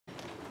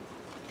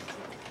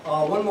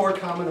One more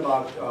comment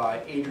about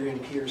Adrian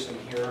Peterson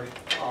here.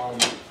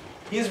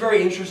 He's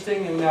very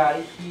interesting in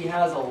that he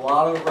has a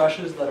lot of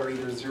rushes that are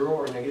either 0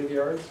 or negative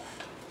yards.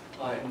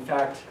 In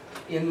fact,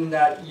 in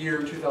that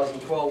year,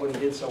 2012, when he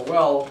did so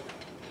well,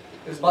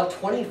 it was about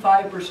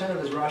 25%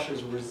 of his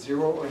rushes were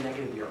 0 or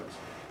negative yards.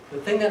 The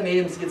thing that made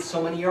him get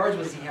so many yards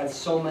was he had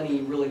so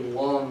many really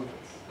long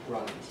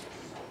runs.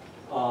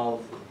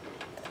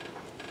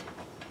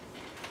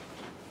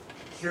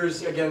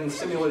 Here's, again,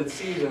 simulated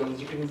seasons.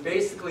 You can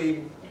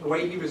basically, the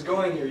way he was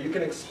going here, you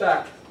can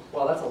expect,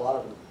 well, that's a lot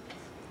of them.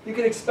 You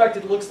can expect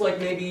it looks like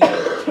maybe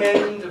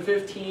 10 to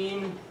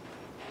 15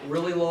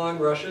 really long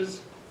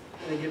rushes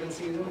in a given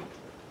season.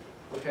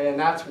 Okay, and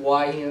that's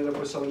why he ended up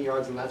with so many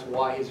yards, and that's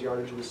why his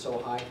yardage was so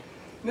high.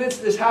 And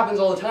this happens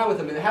all the time with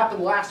him. And it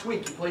happened last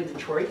week. He played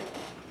Detroit,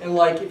 and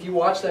like if you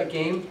watch that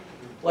game,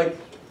 like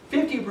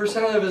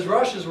 50% of his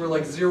rushes were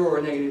like 0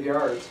 or negative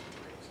yards,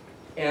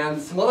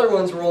 and some other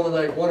ones were only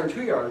like 1 or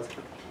 2 yards.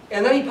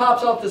 And then he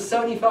pops up to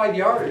 75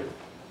 yards.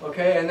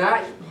 Okay, and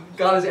that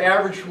got his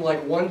average from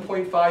like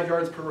 1.5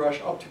 yards per rush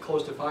up to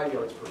close to 5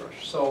 yards per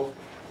rush. So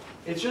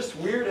it's just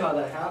weird how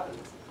that happens,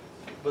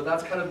 but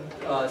that's kind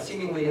of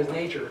seemingly his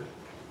nature.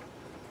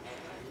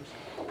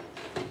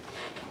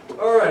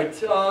 All right,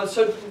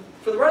 so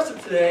for the rest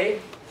of today,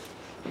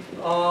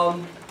 we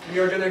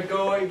are going to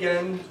go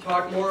again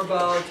talk more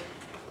about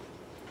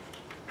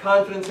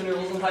confidence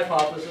intervals and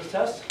hypothesis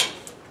tests.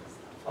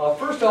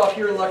 First off,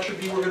 here in Lecture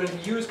B, we're going to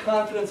use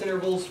confidence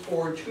intervals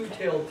for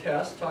two-tailed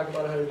tests, talk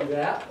about how to do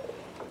that.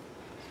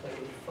 So I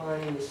can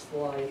find the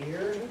slide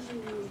here.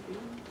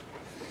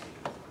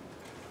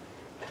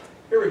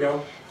 Here we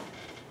go.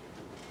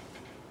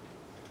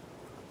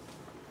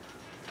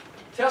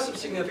 Test of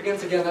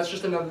significance, again, that's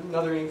just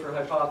another name for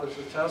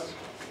hypothesis tests,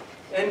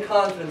 and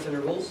confidence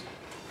intervals.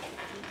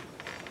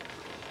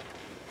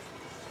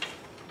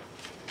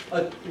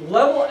 A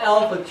level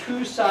alpha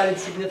two-sided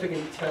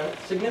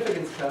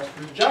significance test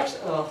rejects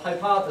a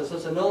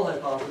hypothesis, a null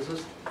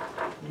hypothesis,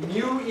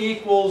 mu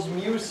equals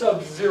mu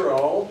sub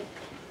 0.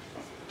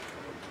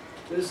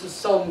 This is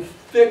some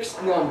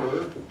fixed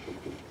number,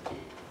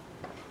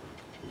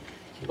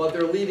 but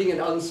they're leaving it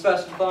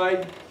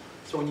unspecified.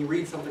 So when you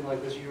read something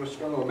like this, you just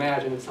want to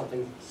imagine it's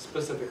something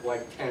specific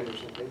like 10 or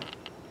something.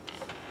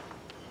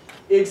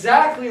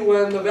 Exactly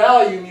when the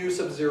value mu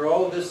sub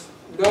 0, this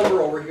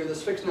number over here,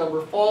 this fixed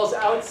number, falls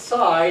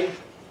outside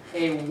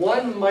a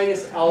 1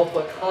 minus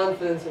alpha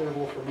confidence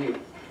interval for mu.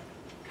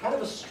 Kind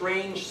of a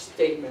strange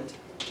statement.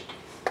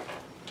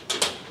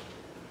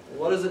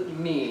 What does it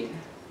mean?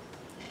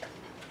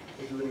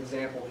 We'll do an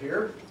example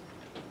here.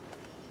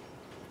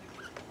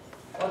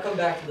 I'll come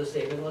back to the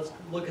statement. Let's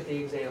look at the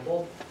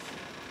example.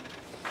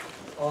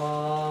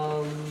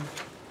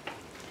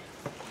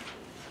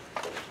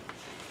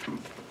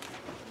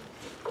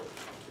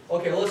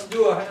 Okay, let's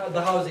do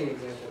the housing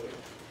example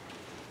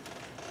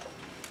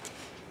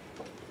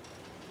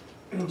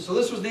here. So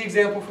this was the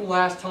example from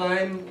last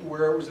time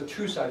where it was a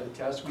two-sided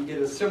test. We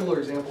did a similar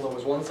example that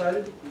was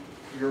one-sided.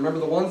 You remember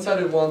the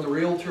one-sided one, the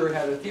realtor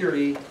had a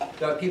theory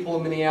that people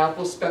in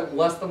Minneapolis spent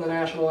less than the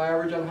national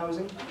average on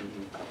housing.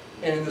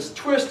 And in this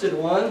twisted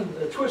one,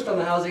 the twist on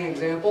the housing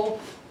example,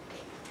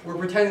 we're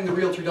pretending the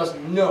realtor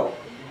doesn't know,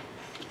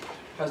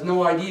 has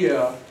no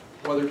idea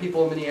whether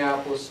people in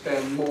Minneapolis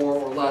spend more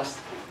or less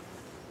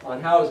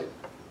on housing.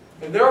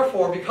 And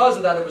therefore, because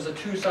of that, it was a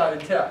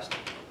two-sided test.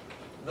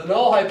 The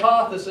null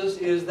hypothesis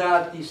is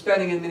that the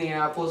spending in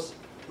Minneapolis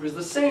was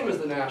the same as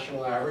the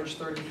national average,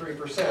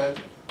 33%.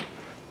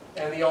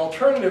 And the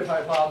alternative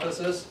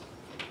hypothesis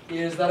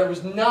is that it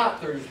was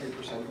not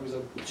 33%. It was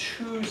a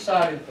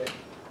two-sided thing.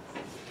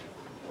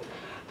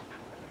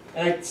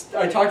 And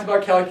I talked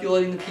about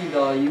calculating the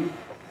p-value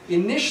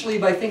initially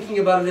by thinking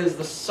about it as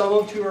the sum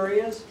of two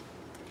areas,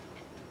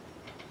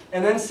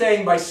 and then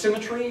saying by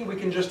symmetry we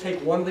can just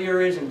take one of the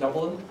areas and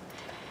double them,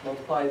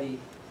 multiply the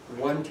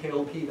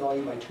one-tailed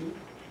p-value by 2.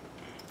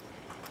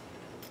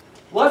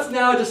 Let's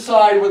now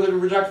decide whether to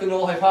reject the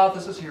null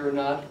hypothesis here or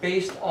not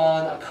based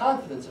on a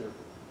confidence interval.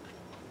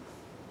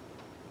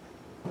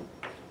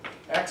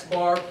 X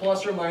bar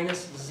plus or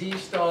minus z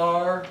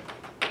star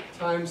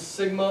times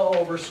sigma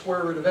over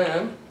square root of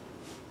n.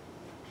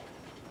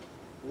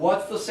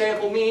 What's the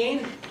sample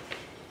mean?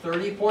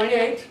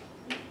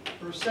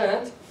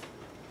 30.8%.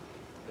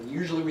 And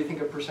usually we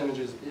think of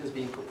percentages as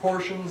being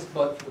proportions,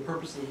 but for the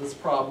purposes of this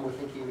problem, we're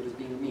thinking of it as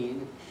being a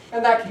mean.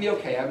 And that can be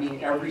okay. I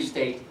mean, every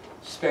state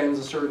spends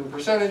a certain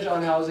percentage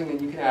on housing, and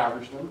you can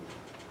average them.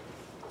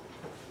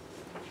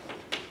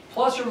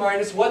 Plus or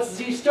minus, what's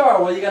z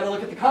star? Well, you got to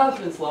look at the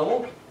confidence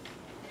level.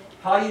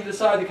 How do you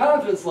decide the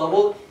confidence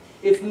level?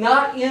 It's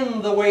not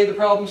in the way the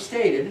problem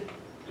stated.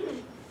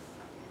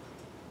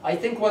 I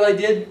think what I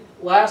did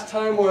last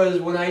time was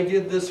when I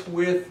did this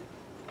with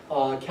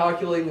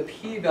calculating the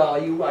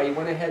p-value, I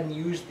went ahead and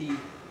used the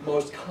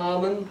most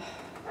common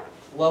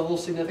level of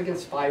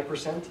significance,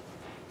 5%.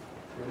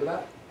 Remember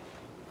that?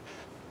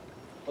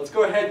 Let's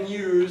go ahead and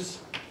use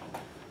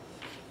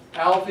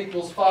alpha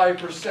equals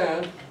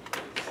 5%.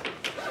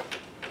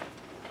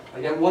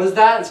 Again, what is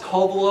that? It's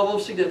called the level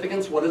of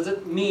significance. What does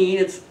it mean?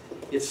 It's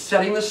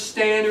setting the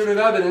standard of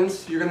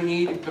evidence you're going to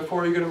need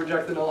before you're going to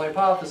reject the null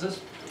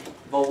hypothesis.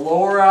 The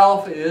lower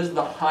alpha is,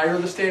 the higher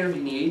the standard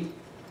you need.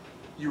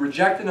 You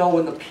reject the null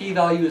when the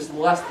p-value is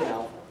less than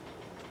alpha.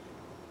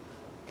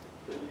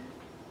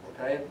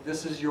 Okay?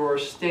 This is your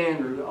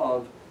standard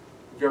of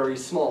very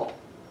small,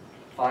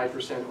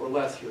 5% or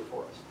less here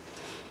for us.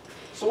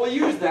 So we'll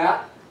use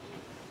that.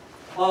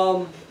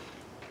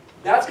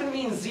 That's going to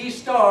mean z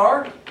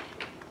star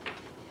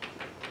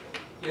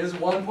is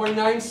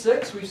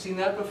 1.96. We've seen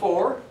that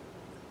before.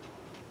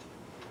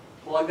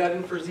 Plug that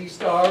in for z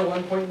star,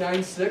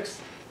 1.96.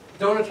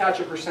 Don't attach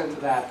a percent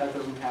to that. That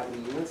doesn't have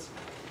any units.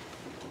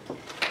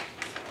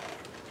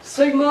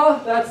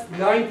 Sigma, that's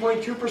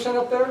 9.2%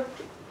 up there.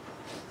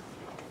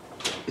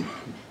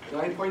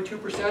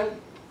 9.2%.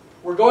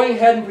 We're going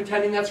ahead and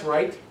pretending that's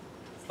right.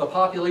 It's the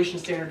population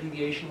standard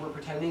deviation we're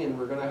pretending, and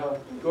we're going to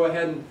go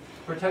ahead and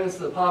pretend it's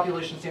the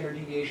population standard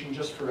deviation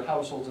just for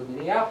households in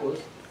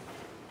Minneapolis.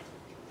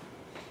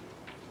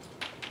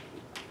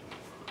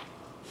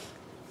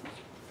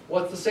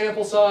 What's the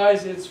sample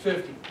size? It's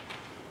 50.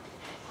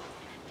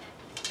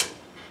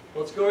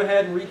 Let's go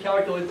ahead and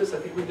recalculate this. I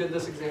think we did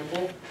this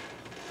example.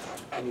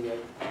 Anyway,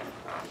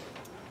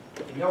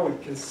 we know we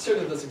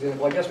considered this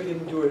example. I guess we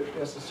didn't do it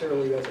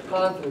necessarily as a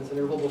confidence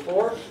interval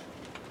before.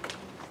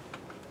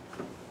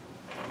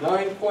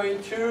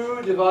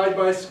 9.2 divided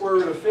by square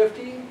root of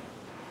 50.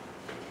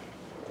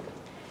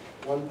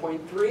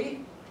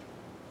 1.3.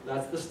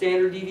 That's the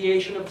standard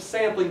deviation of the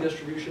sampling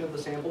distribution of the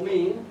sample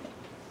mean.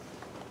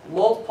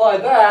 Multiply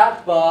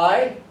that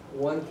by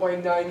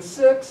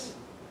 1.96.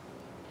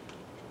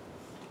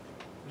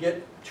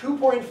 Get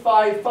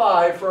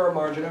 2.55 for our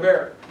margin of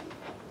error.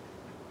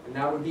 And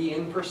that would be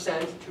in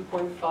percent,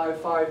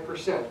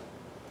 2.55%.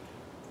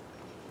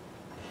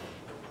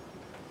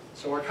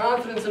 So our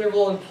confidence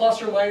interval in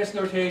plus or minus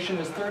notation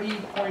is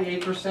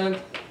 30.8%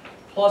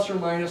 plus or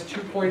minus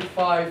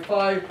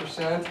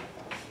 2.55%.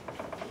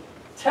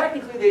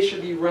 Technically, they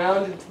should be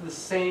rounded to the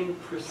same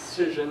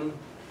precision,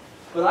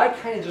 but I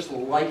kind of just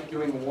like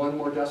doing one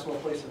more decimal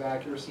place of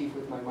accuracy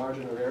with my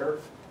margin of error.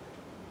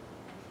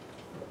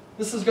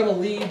 This is going to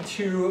lead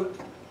to,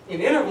 in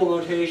interval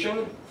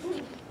notation,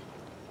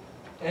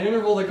 an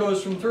interval that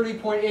goes from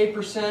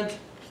 30.8%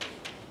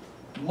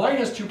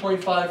 minus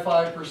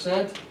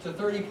 2.55% to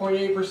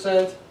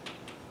 30.8%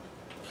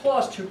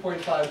 plus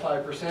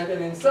 2.55%.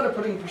 And instead of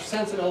putting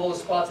percents in all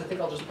those spots, I think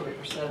I'll just put a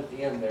percent at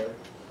the end there.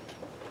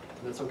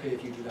 And that's okay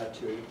if you do that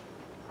too.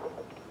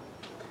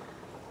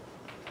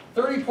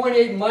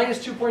 30.8 minus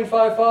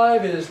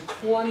 2.55 is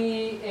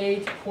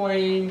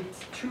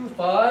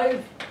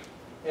 28.25.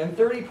 And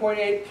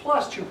 30.8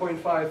 plus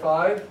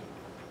 2.55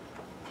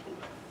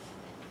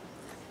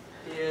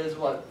 is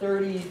what?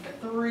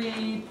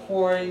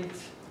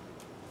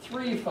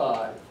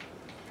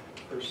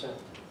 33.35%.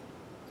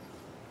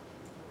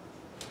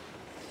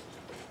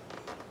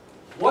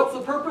 What's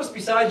the purpose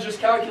besides just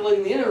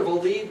calculating the interval?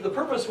 The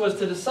purpose was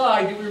to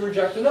decide, do we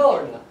reject a null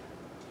or not?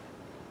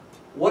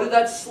 What did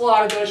that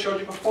slide that I showed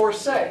you before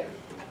say?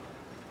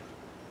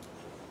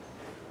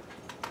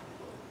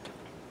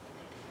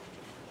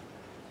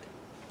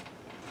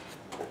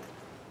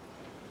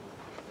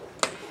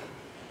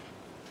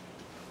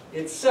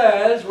 It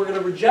says we're going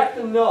to reject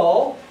the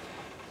null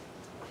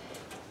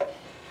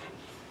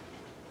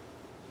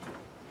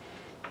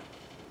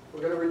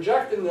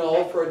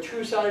for a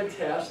two-sided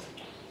test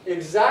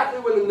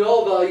exactly when the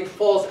null value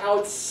falls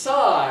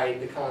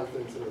outside the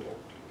confidence interval.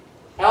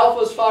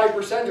 Alpha is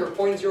 5% or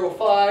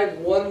 0.05.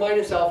 1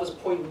 minus alpha is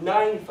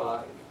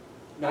 0.95.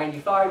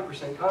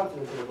 95%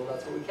 confidence interval.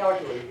 That's what we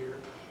calculate here.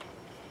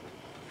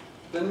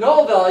 The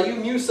null value,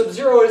 mu sub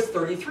 0, is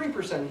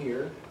 33%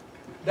 here.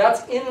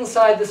 That's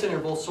inside this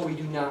interval, so we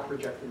do not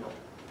reject the null.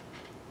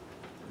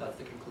 That's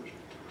the conclusion.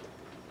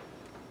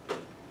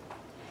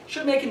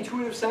 Should make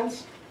intuitive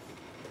sense.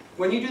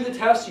 When you do the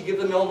test, you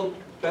give the null the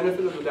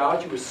benefit of the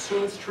doubt. You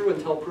assume it's true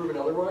until proven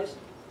otherwise.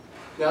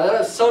 Now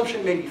that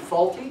assumption may be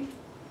faulty,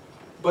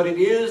 but it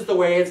is the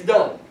way it's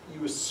done.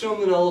 You assume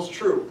the null is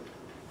true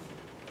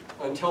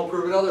until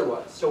proven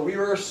otherwise. So we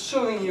are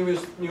assuming mu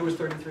is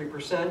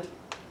 33%.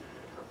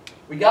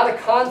 We got a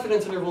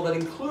confidence interval that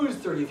includes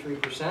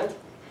 33%.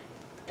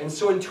 And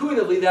so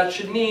intuitively that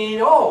should mean,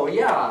 oh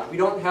yeah, we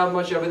don't have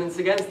much evidence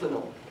against the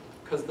null,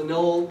 because the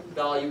null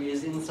value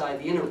is inside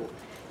the interval.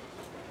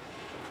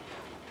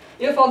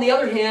 If, on the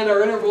other hand,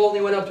 our interval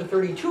only went up to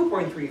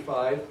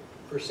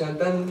 32.35%,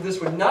 then this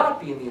would not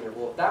be in the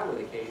interval if that were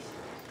the case.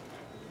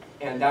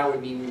 And that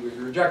would mean we would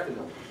reject the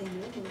null.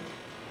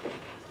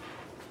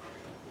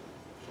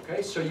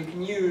 Okay, so you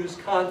can use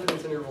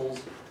confidence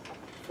intervals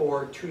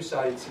for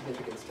two-sided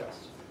significance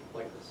tests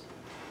like this.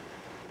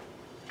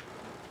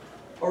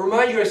 I'll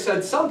remind you, I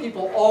said some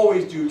people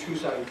always do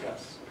two-sided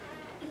tests,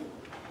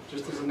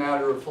 just as a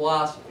matter of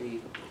philosophy,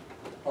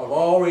 of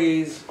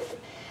always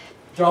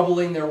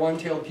doubling their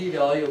one-tailed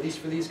p-value, at least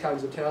for these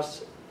kinds of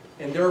tests,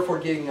 and therefore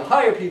getting a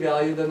higher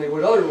p-value than they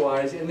would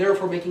otherwise, and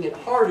therefore making it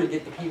harder to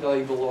get the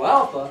p-value below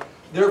alpha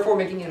therefore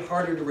making it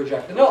harder to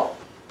reject the null.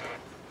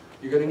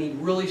 You're going to need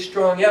really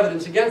strong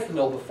evidence against the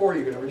null before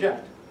you're going to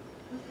reject.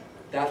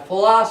 That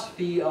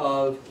philosophy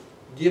of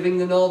giving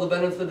the null the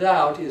benefit of the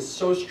doubt is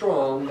so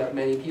strong that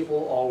many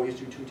people always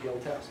do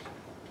two-tailed tests.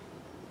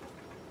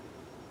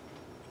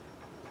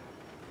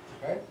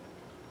 Okay?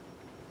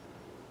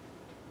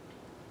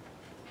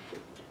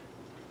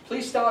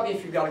 Please stop me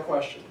if you've got a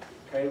question.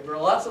 Okay? There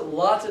are lots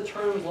of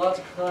terms, lots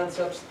of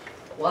concepts,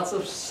 lots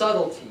of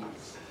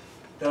subtleties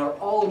that are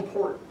all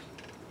important.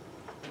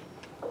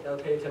 You've got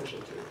to pay attention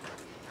to.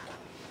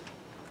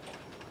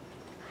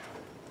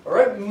 All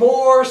right,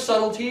 more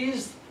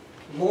subtleties,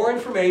 more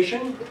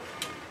information.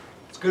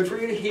 It's good for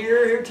you to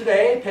hear here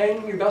today,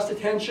 paying your best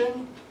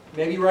attention.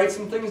 Maybe write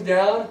some things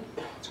down.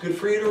 It's good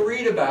for you to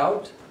read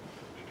about.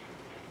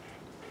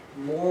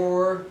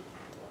 More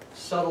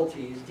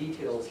subtleties,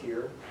 details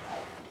here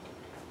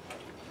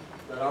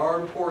that are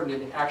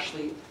important in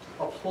actually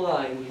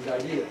applying these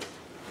ideas.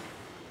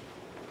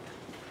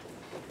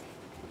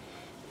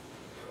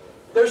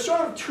 There's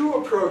sort of two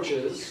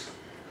approaches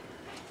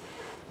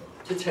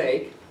to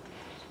take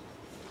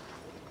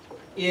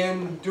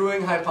in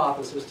doing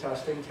hypothesis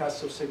testing,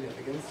 tests of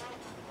significance.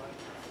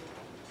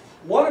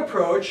 One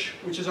approach,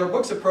 which is our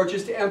book's approach,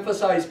 is to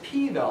emphasize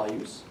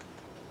p-values.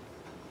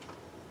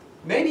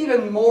 Maybe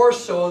even more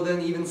so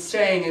than even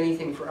saying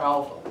anything for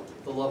alpha,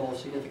 the level of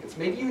significance.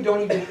 Maybe you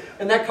don't even,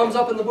 and that comes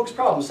up in the book's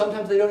problem.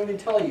 Sometimes they don't even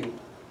tell you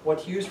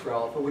what to use for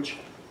alpha, which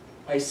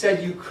I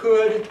said you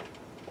could,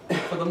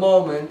 for the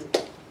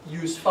moment,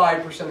 use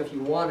 5% if you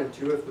wanted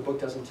to, if the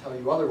book doesn't tell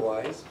you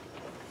otherwise.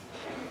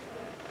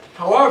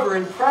 However,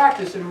 in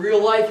practice, in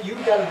real life,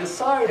 you've got to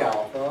decide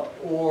alpha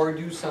or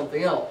do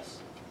something else.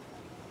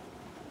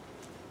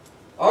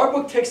 Our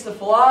book takes the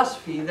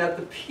philosophy that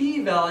the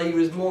p-value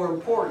is more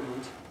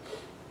important,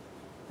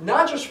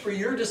 not just for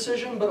your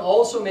decision, but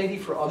also maybe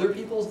for other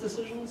people's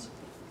decisions.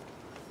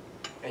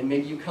 And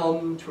maybe you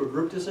come to a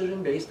group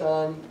decision based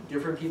on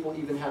different people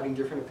even having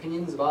different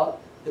opinions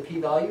about the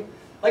p-value.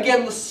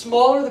 Again, the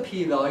smaller the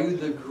p-value,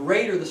 the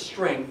greater the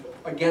strength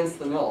against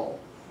the null,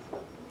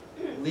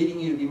 leading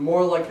you to be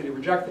more likely to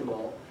reject the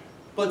null.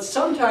 But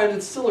sometimes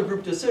it's still a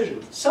group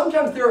decision.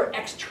 Sometimes there are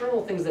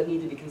external things that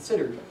need to be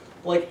considered.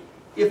 Like,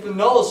 if the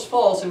null is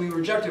false and we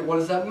reject it, what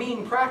does that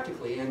mean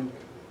practically? And,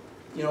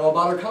 you know,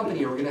 about our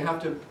company, are we going to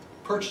have to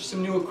purchase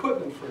some new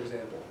equipment, for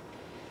example,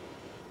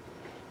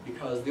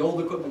 because the old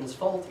equipment is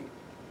faulty?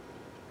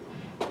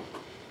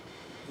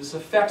 This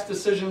affects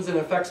decisions and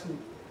affects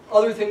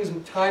other things,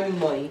 time and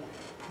money,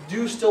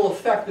 do still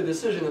affect the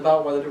decision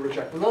about whether to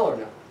reject the null or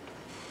not.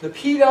 The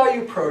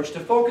p-value approach, to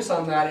focus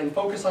on that and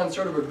focus on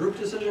sort of a group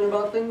decision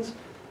about things,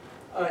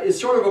 is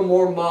sort of a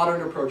more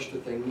modern approach to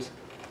things.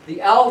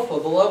 The alpha,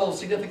 the level of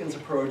significance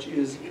approach,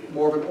 is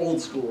more of an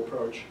old school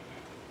approach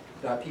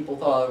that people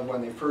thought of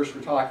when they first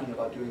were talking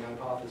about doing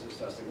hypothesis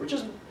testing, which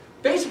is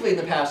basically in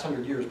the past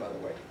 100 years, by the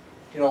way.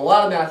 You know, a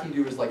lot of math you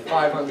do is like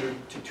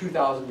 500 to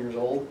 2,000 years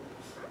old,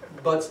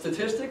 but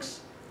statistics,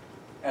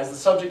 as the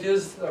subject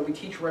is that we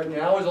teach right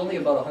now, is only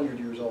about 100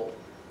 years old.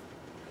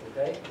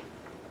 Okay?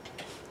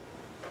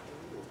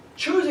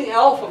 Choosing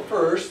alpha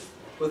first,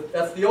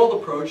 that's the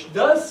old approach,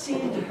 does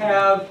seem to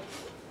have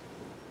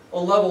a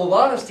level of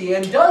honesty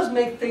and does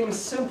make things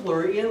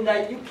simpler in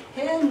that you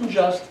can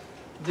just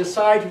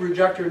decide to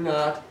reject or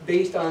not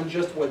based on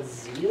just what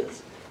z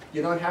is.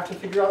 You don't have to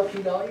figure out a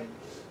p-value.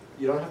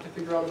 You don't have to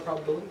figure out a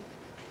probability.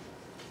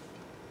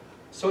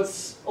 So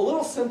it's a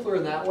little simpler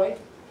in that way,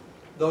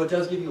 though it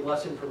does give you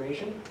less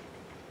information.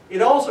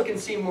 It also can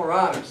seem more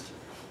honest.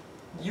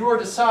 You are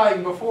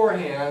deciding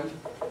beforehand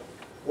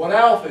what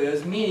alpha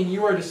is, meaning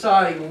you are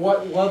deciding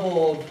what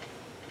level of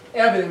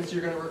evidence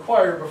you're going to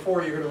require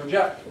before you're going to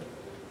reject.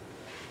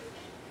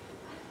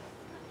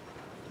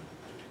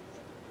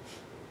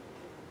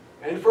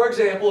 And for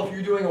example, if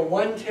you're doing a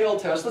one-tailed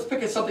test, let's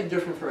pick something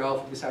different for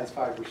alpha besides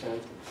 5%.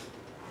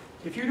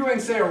 If you're doing,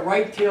 say, a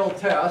right-tailed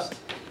test,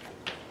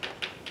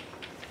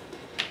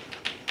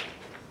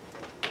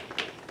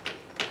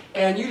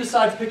 and you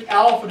decide to pick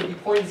alpha to be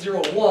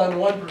 0.01,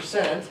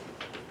 1%,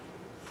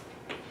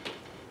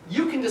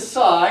 you can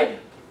decide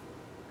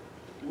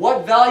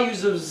what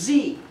values of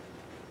z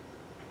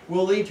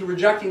will lead to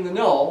rejecting the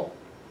null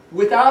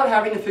without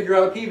having to figure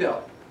out a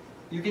p-value.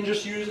 You can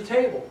just use a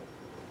table.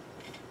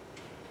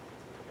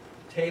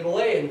 Table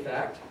A, in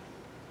fact.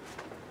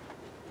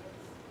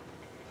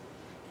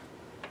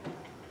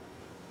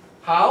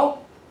 How?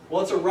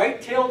 Well, it's a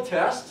right-tailed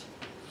test.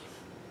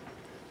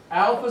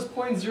 Alpha is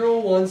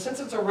 0.01. Since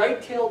it's a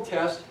right-tailed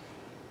test,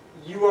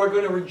 you are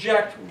going to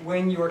reject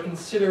when you are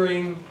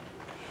considering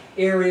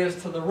areas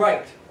to the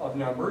right of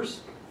numbers.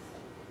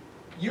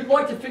 You'd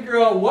like to figure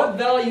out what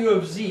value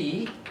of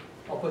z,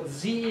 I'll put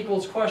z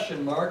equals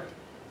question mark,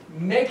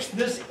 makes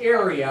this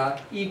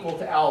area equal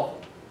to alpha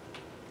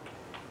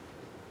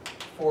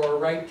for a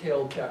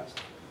right-tailed test.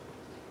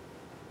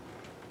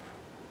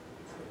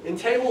 In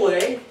table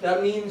A,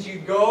 that means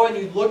you'd go and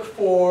you'd look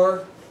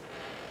for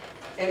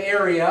an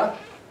area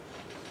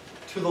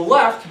to the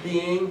left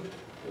being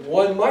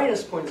 1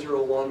 minus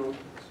 0.01,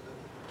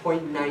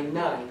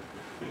 0.99.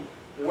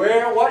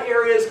 What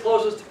area is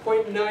closest to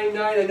 0.99?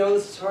 I know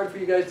this is hard for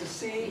you guys to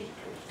see.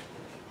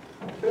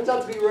 Turns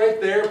out to be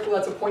right there, so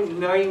that's a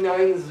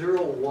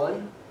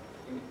 0.9901.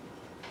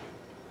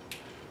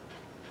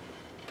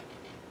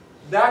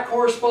 That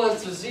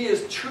corresponds to Z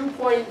is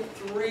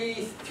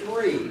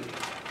 2.33.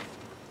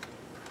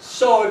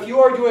 So if you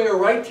are doing a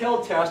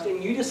right-tailed test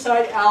and you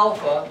decide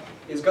alpha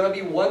is going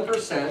to be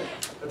 1%,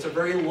 that's a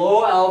very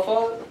low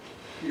alpha,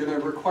 you're going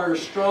to require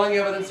strong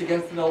evidence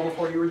against the null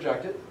before you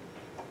reject it.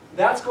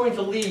 That's going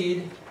to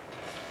lead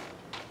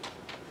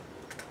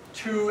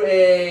to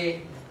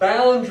a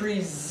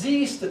boundary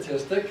Z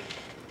statistic.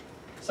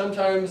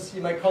 Sometimes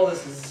you might call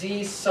this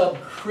Z sub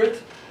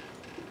crit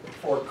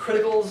for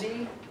critical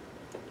Z.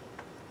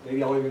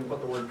 Maybe I'll even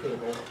put the word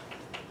critical.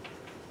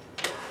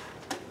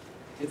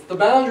 It's the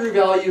boundary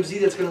value of Z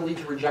that's going to lead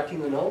to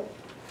rejecting the null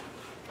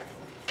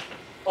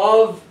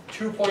of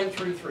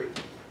 2.33.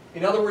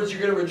 In other words,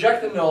 you're going to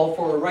reject the null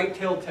for a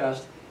right-tailed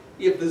test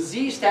if the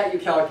Z stat you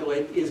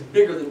calculate is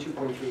bigger than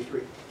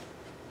 2.33.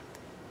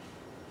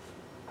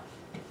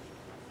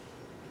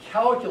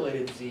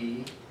 Calculated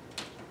Z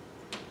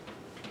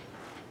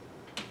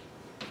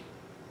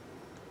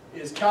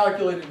is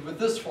calculated with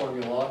this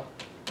formula.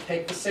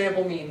 Take the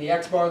sample mean, the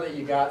x bar that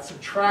you got,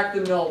 subtract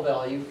the null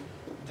value,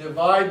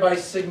 divide by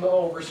sigma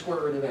over square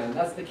root of n.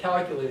 That's the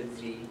calculated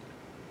Z.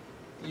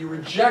 You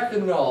reject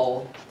the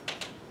null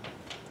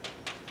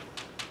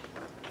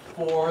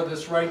for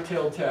this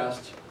right-tailed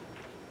test.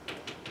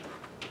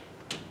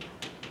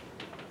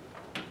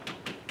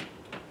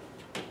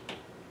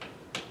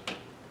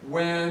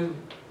 When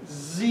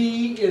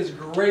Z is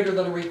greater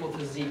than or equal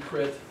to Z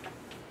crit,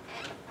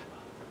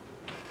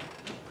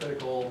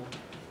 critical,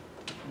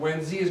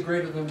 when Z is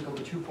greater than or equal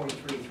to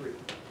 2.33.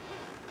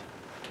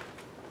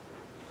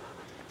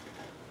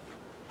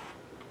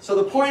 So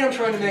the point I'm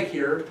trying to make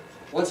here,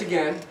 once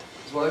again,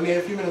 is what I made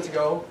a few minutes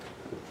ago.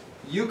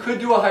 You could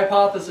do a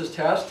hypothesis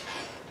test,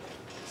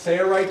 say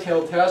a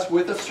right-tailed test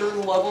with a certain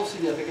level of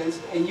significance,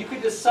 and you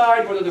could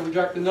decide whether to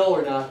reject the null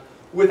or not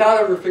without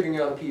ever figuring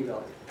out a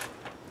p-value.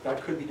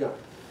 That could be done.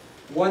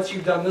 Once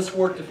you've done this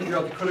work to figure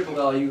out the critical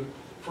value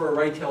for a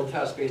right-tailed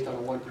test based on a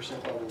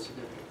 1% level of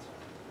significance.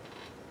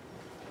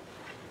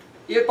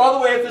 If, by the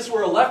way, if this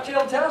were a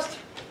left-tailed test,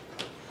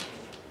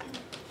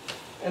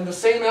 and the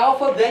same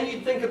alpha, then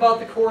you'd think about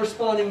the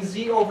corresponding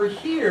Z over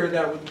here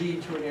that would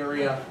lead to an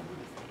area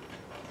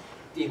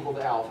equal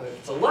to alpha. If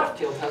it's a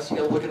left-tailed test, you've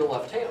got to look at a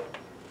left tail.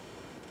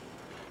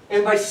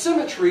 And by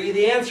symmetry,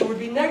 the answer would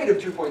be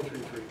negative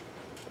 2.33.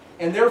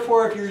 And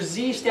therefore, if your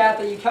Z stat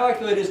that you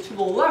calculate is to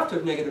the left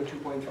of negative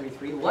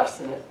 2.33, less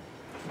than it,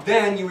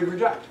 then you would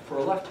reject for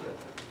a left tail.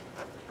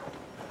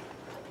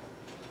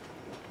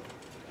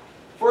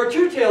 For a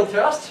two-tailed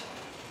test,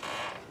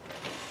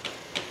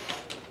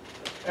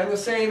 and the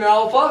same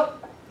alpha,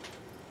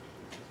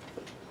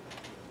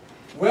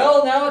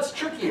 well, now it's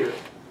trickier.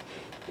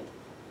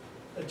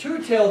 A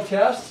two-tailed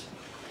test,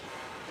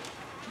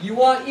 you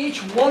want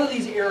each one of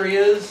these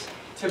areas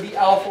to be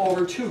alpha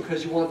over 2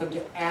 because you want them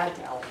to add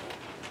to alpha.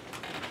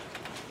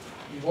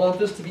 You want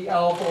this to be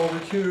alpha over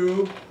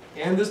 2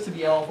 and this to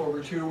be alpha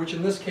over 2, which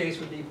in this case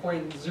would be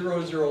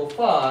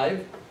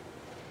 0.005.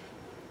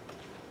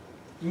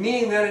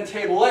 Meaning that in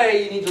table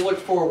A, you need to look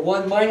for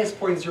 1 minus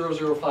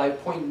 0.005,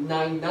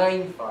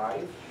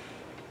 0.995.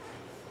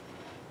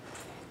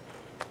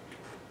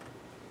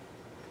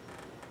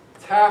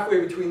 It's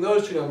halfway between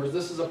those two numbers.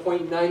 This is a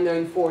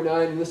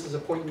 0.9949 and this is a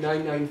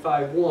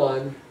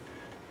 0.9951.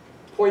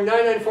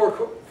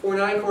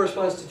 0.9949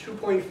 corresponds to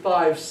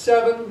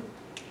 2.57.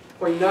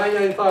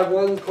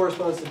 0.9951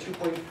 corresponds to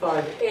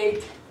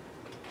 2.58.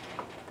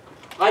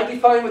 I'd be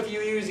fine with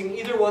you using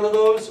either one of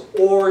those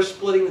or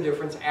splitting the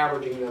difference,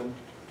 averaging them.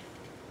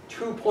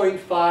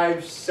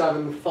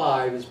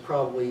 2.575 is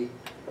probably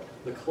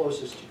the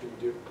closest you can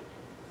do.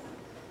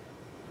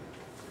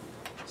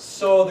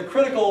 So the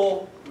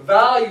critical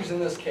values in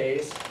this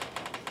case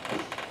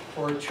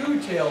for a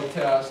two-tailed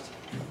test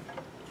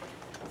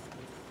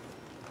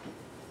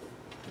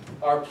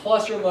are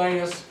plus or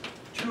minus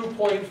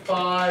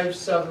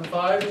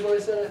 2.575 is what I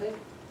said, I think?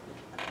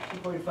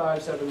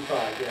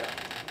 2.575, yeah.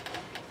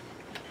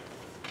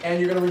 And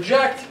you're going to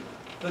reject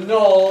the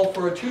null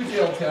for a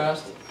two-tailed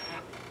test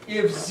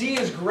if Z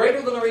is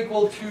greater than or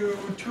equal to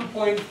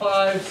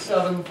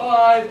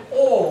 2.575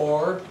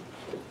 or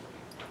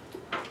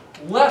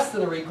less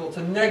than or equal to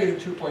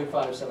negative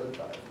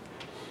 2.575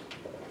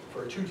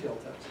 for a two-tailed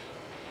test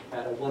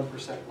at a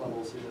 1% level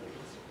of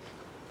significance.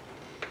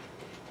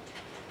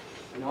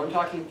 I know I'm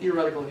talking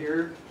theoretical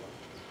here.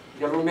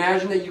 You ever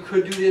imagine that you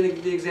could do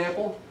the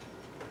example?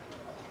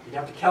 You'd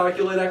have to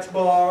calculate x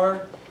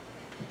bar,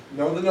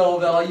 know the null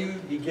value,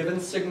 be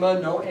given sigma,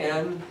 know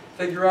n,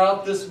 figure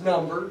out this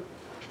number.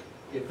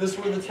 If this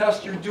were the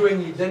test you're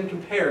doing, you'd then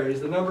compare.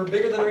 Is the number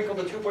bigger than or equal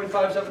to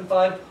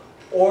 2.575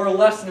 or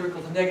less than or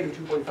equal to negative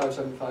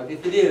 2.575?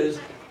 If it is,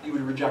 you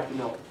would reject the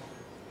null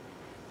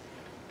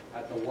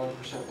at the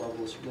 1%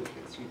 level of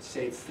significance. You'd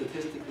say it's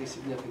statistically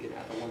significant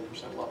at the 1%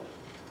 level.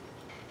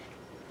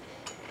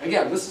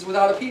 Again, this is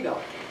without a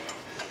p-value.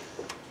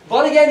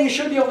 But again, you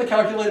should be able to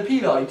calculate a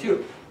p-value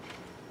too.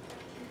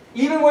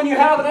 Even when you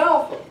have an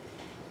alpha.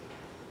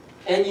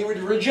 And you would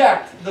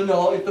reject the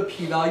null if the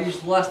p-value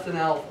is less than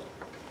alpha.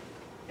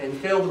 And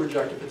fail to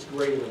reject if it's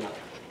greater than alpha.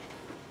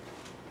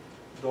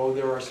 Though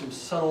there are some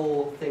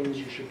subtle things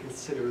you should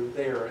consider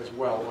there as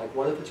well. Like,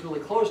 what if it's really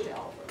close to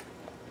alpha?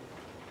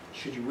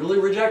 Should you really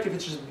reject if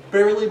it's just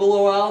barely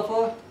below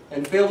alpha?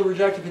 And fail to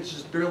reject if it's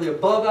just barely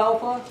above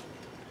alpha?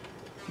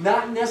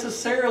 Not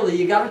necessarily.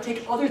 You got to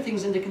take other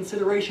things into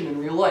consideration in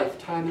real life,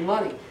 time and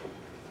money.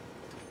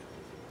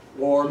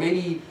 Or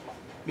maybe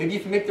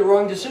if you make the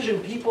wrong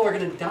decision, people are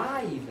going to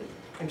die even.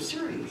 I'm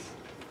serious.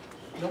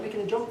 I'm not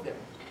making a joke there.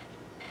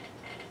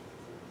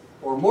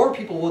 Or more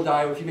people will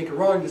die if you make a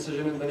wrong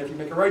decision than if you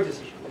make a right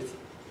decision.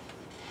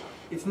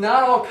 It's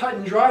not all cut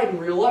and dried in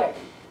real life.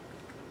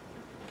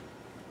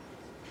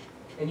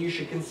 And you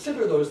should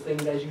consider those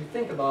things as you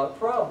think about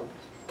problems.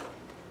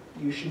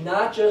 You should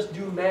not just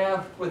do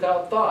math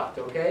without thought,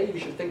 okay? You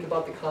should think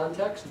about the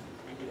context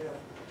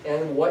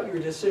and what your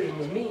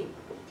decisions mean.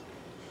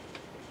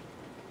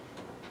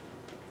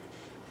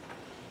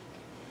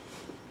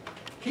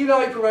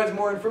 P-value provides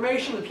more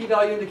information. The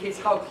p-value indicates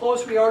how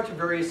close we are to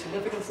various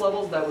significance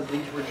levels that would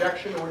lead to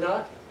rejection or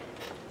not.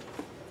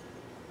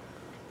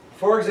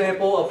 For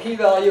example, a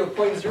p-value of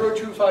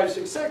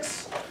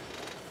 0.02566,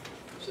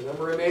 it's a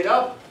number I made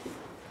up,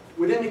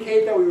 would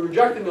indicate that we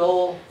reject the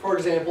null, for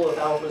example, if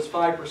alpha is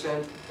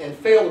 5%, and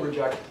fail to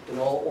reject the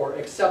null, or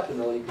accept the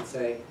null, you could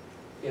say,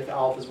 if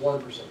alpha is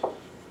 1%.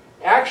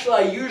 Actually,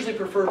 I usually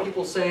prefer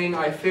people saying,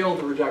 I fail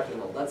to reject the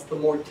null. That's the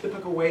more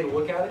typical way to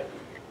look at it.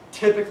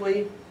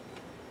 Typically,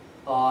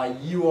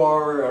 you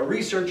are a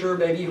researcher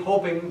maybe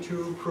hoping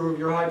to prove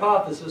your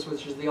hypothesis,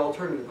 which is the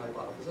alternative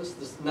hypothesis.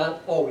 This is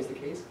not always the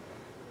case,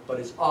 but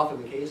it's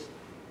often the case.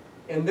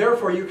 And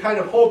therefore, you're kind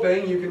of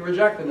hoping you can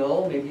reject the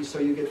null, maybe so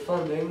you get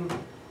funding,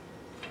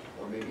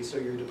 or maybe so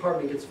your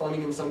department gets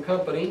funding in some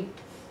company.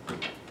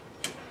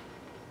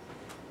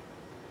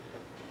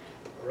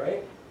 All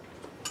right?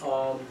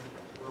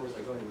 Where was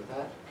I going with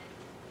that?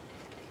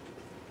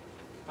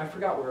 I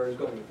forgot where I was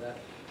going with that.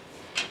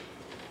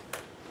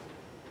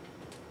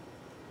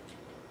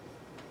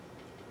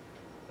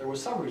 There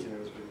was some reason I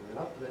was bringing it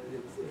up, but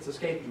it's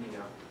escaping me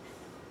now.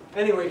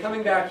 Anyway,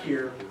 coming back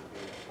here,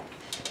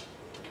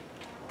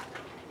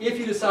 if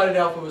you decided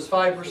alpha was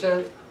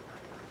 5%,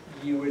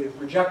 you would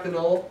reject the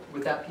null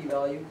with that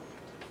p-value.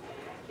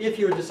 If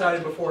you had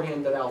decided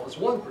beforehand that alpha is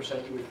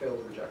 1%, you would fail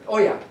to reject. Oh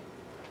yeah,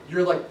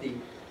 you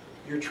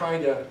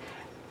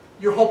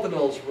hope the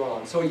null is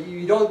wrong. So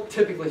you don't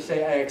typically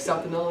say, I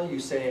accept the null, you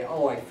say,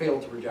 oh, I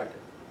failed to reject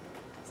it.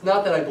 It's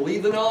not that I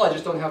believe the null, I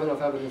just don't have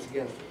enough evidence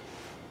against it.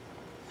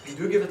 You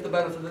do give it the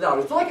benefit of the doubt.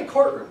 It's like a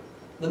courtroom.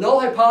 The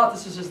null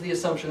hypothesis is the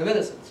assumption of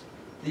innocence.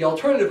 The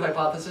alternative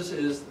hypothesis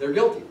is they're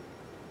guilty.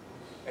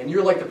 And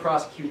you're like the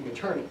prosecuting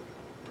attorney.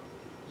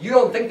 You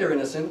don't think they're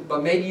innocent,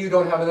 but maybe you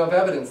don't have enough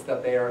evidence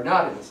that they are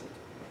not innocent.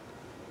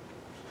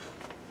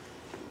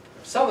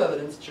 Some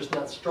evidence, just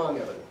not strong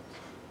evidence.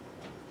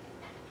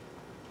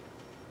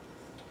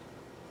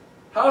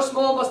 How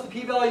small must the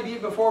p-value be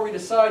before we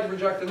decide to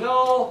reject the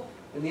null?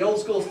 In the old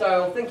school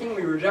style of thinking,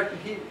 we reject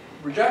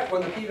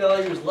when the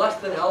p-value is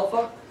less than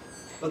alpha.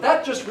 But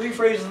that just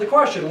rephrases the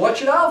question, what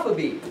should alpha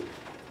be?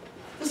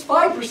 This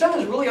 5%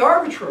 is really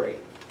arbitrary.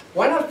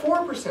 Why not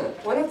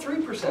 4%? Why not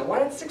 3%? Why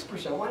not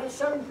 6%? Why not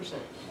 7%?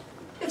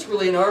 It's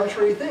really an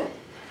arbitrary thing.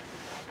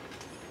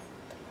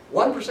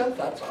 1%,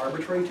 that's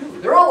arbitrary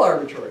too. They're all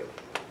arbitrary.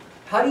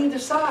 How do you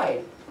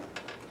decide?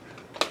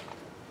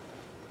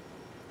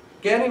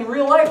 Again, in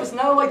real life, it's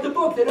not like the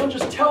book. They don't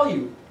just tell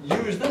you,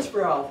 use this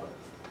for alpha.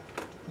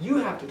 You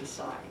have to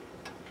decide.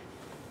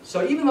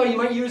 So even though you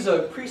might use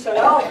a preset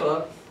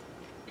alpha,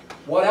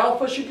 what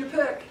alpha should you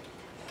pick?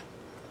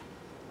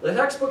 The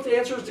textbook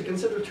answer is to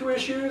consider two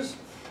issues.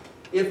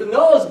 If the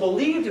null is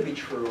believed to be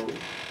true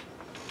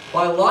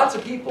by lots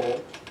of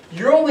people,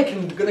 you're only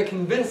going to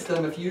convince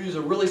them if you use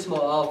a really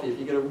small alpha, if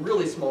you get a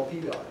really small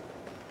p-value.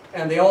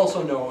 And they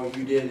also know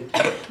you did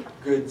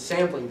good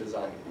sampling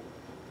design.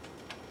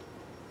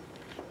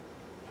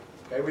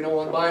 Okay, we don't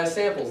want biased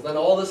samples. Then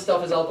all this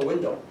stuff is out the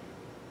window.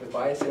 With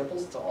biased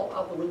samples, it's all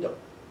out the window.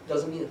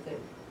 Doesn't mean a thing.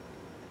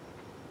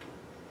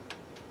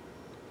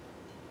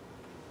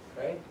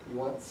 Okay? You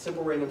want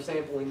simple random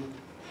sampling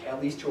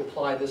at least to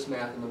apply this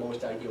math in the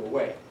most ideal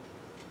way,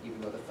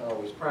 even though that's not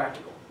always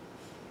practical.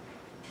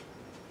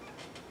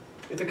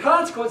 If the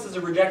consequences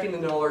of rejecting the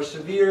null are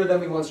severe, then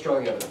we want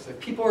strong evidence. If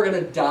people are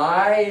going to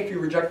die if you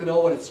reject the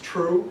null when it's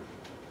true,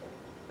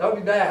 that would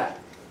be bad.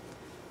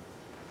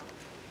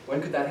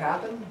 When could that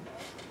happen?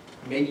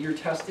 Maybe you're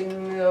testing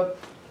an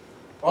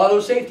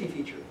auto safety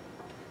feature,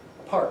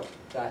 a part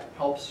that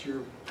helps your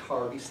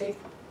car be safer.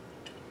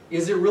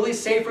 Is it really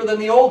safer than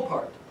the old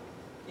part?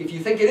 If you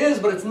think it is,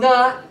 but it's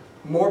not,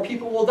 more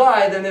people will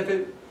die than if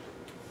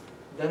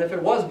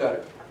it was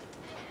better.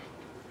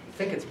 You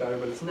think it's better,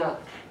 but it's not.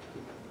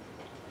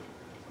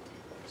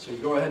 So you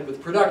go ahead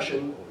with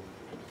production,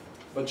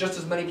 but just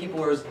as many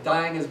people are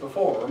dying as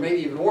before, or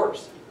maybe even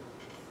worse.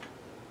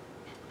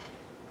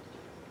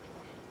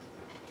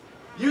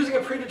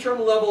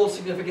 predetermined level of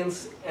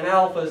significance and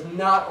alpha is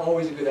not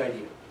always a good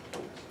idea.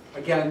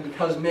 Again,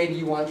 because maybe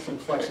you want some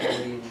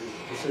flexibility in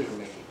your decision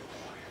making.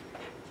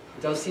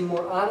 It does seem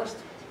more honest,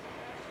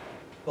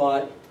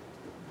 but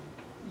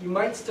you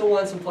might still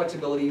want some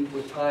flexibility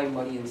with time,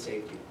 money, and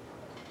safety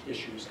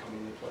issues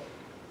coming into play.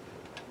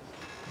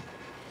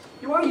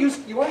 You want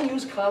to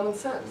use common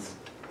sense.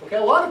 Okay,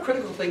 a lot of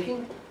critical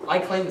thinking, I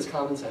claim is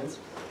common sense,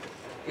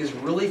 is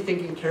really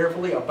thinking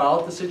carefully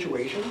about the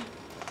situation.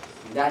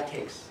 That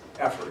takes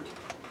effort.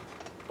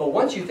 But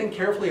once you think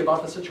carefully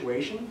about the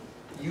situation,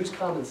 use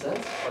common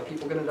sense. Are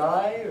people going to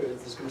die? Or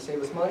is this going to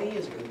save us money?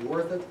 Is it going to be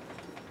worth it?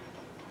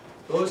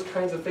 Those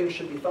kinds of things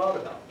should be thought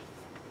about.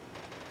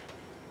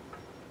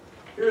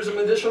 Here's some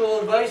additional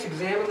advice.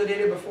 Examine the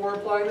data before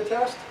applying the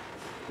test.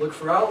 Look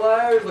for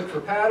outliers, look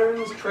for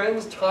patterns,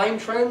 trends, time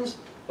trends,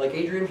 like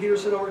Adrian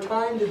Peterson over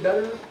time did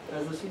better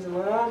as the season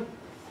went on.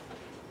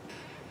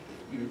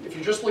 If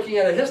you're just looking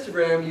at a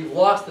histogram, you've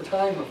lost the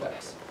time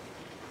effects.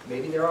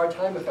 Maybe there are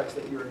time effects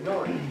that you're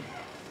ignoring.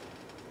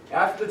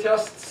 After the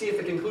test, see if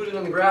the conclusion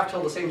and the graph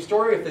tell the same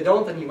story. If they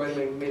don't, then you might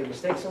have made a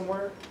mistake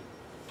somewhere.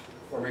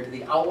 Or maybe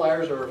the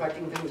outliers are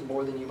affecting things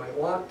more than you might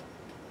want.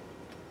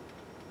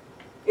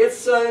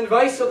 It's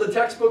advice of the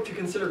textbook to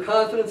consider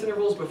confidence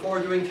intervals before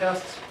doing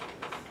tests.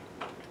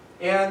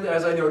 And,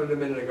 as I noted a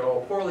minute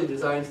ago, a poorly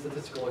designed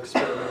statistical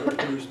experiment will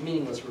produce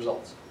meaningless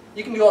results.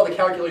 You can do all the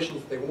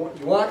calculations that you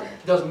want,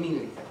 it doesn't mean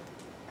anything.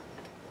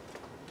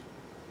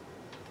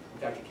 In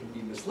fact, it can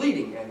be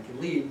misleading and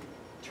can lead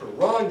to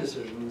wrong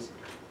decisions,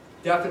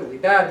 definitely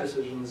bad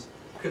decisions,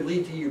 could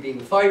lead to you being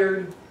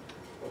fired,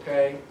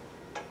 okay?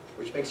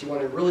 Which makes you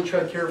want to really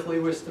tread carefully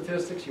with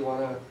statistics. You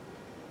want to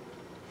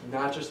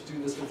not just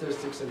do the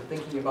statistics and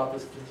thinking about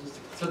the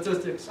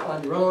statistics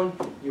on your own.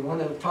 You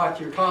want to talk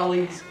to your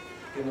colleagues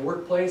in the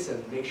workplace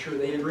and make sure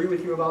they agree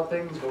with you about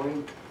things,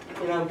 going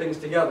in on things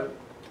together.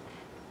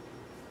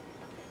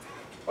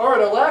 All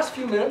right, our last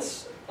few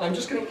minutes, I'm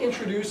just going to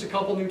introduce a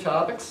couple new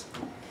topics.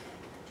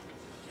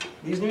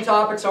 These new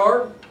topics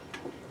are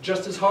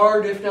just as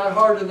hard, if not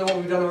harder, than what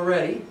we've done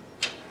already.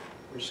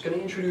 We're just going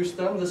to introduce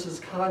them. This is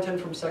content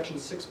from section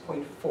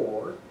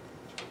 6.4.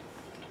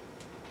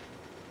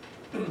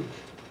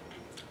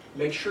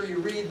 Make sure you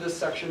read this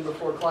section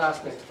before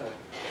class next time.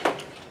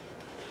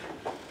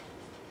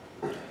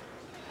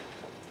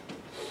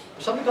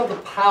 There's something called the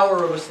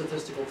power of a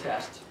statistical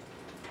test.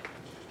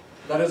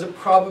 That is a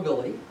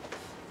probability.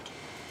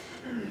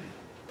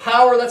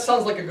 Power, that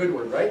sounds like a good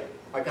word, right?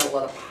 I got a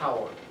lot of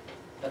power.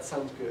 That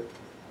sounds good.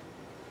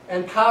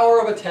 And power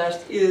of a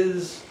test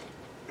is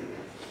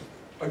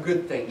a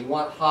good thing. You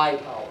want high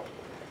power.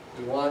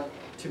 You want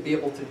to be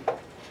able to,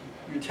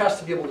 your test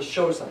to be able to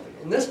show something.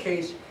 In this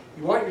case,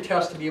 you want your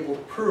test to be able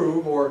to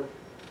prove or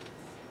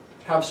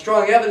have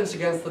strong evidence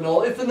against the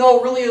null if the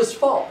null really is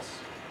false.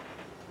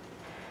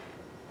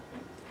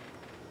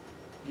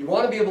 You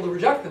want to be able to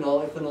reject the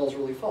null if the null is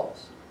really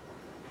false.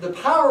 The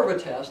power of a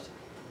test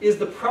is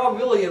the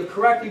probability of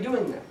correctly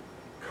doing that.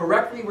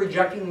 Correctly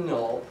rejecting the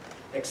null,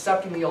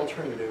 accepting the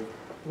alternative,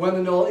 when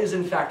the null is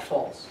in fact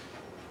false.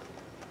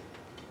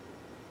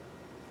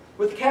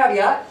 With the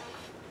caveat,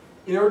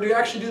 in order to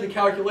actually do the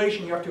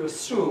calculation, you have to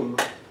assume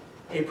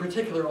a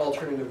particular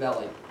alternative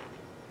value.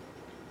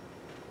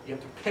 You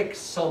have to pick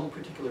some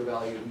particular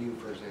value of mu,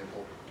 for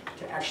example,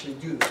 to actually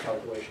do this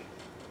calculation.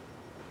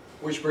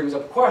 Which brings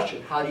up a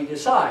question. How do you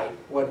decide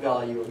what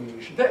value of mu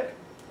you should pick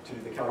to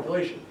do the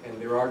calculation? And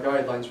there are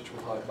guidelines which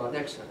we'll talk about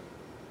next time.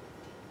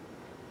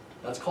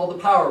 That's called the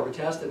power of a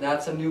test, and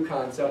that's a new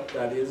concept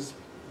that is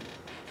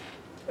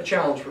a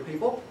challenge for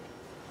people.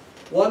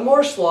 One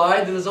more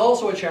slide that is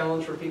also a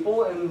challenge for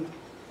people and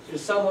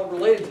is somewhat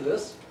related to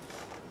this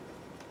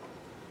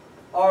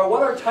are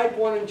what are type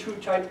 1 and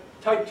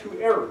type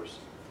 2 errors.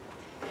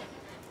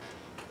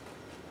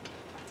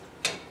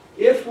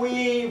 If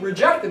we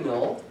reject the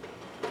null,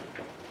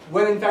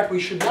 when in fact we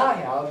should not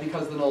have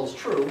because the null is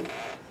true,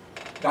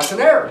 that's an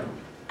error.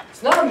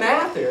 It's not a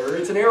math error,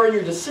 it's an error in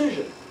your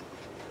decision.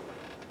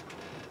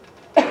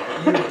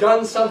 You've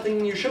done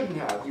something you shouldn't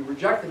have. You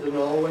rejected the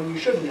null when you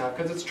shouldn't have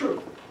because it's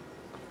true.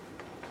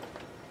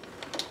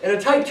 And a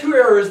type 2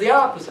 error is the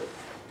opposite.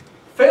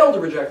 Fail to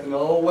reject the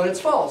null when it's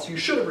false. You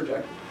should have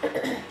rejected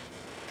it.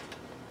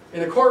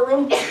 In a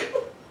courtroom,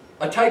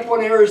 a type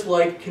 1 error is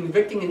like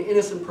convicting an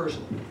innocent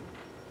person.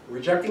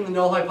 Rejecting the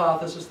null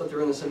hypothesis that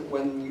they're innocent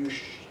when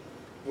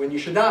you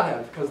should not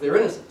have because they're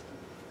innocent.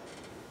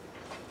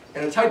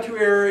 And a type 2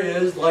 error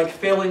is like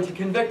failing to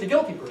convict a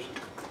guilty person.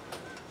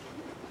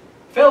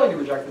 Failing to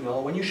reject the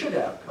null when you should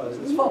have because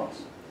it's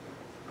false.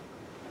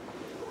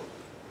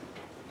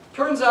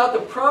 Turns out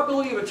the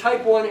probability of a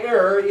type 1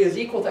 error is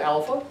equal to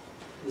alpha,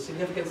 the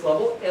significance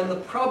level, and the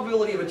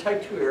probability of a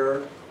type 2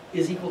 error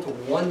is equal to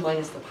 1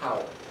 minus the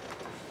power.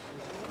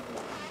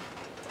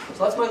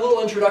 So that's my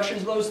little introduction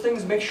to those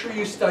things. Make sure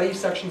you study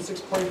section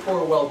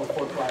 6.4 well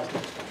before class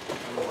next time.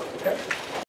 Okay?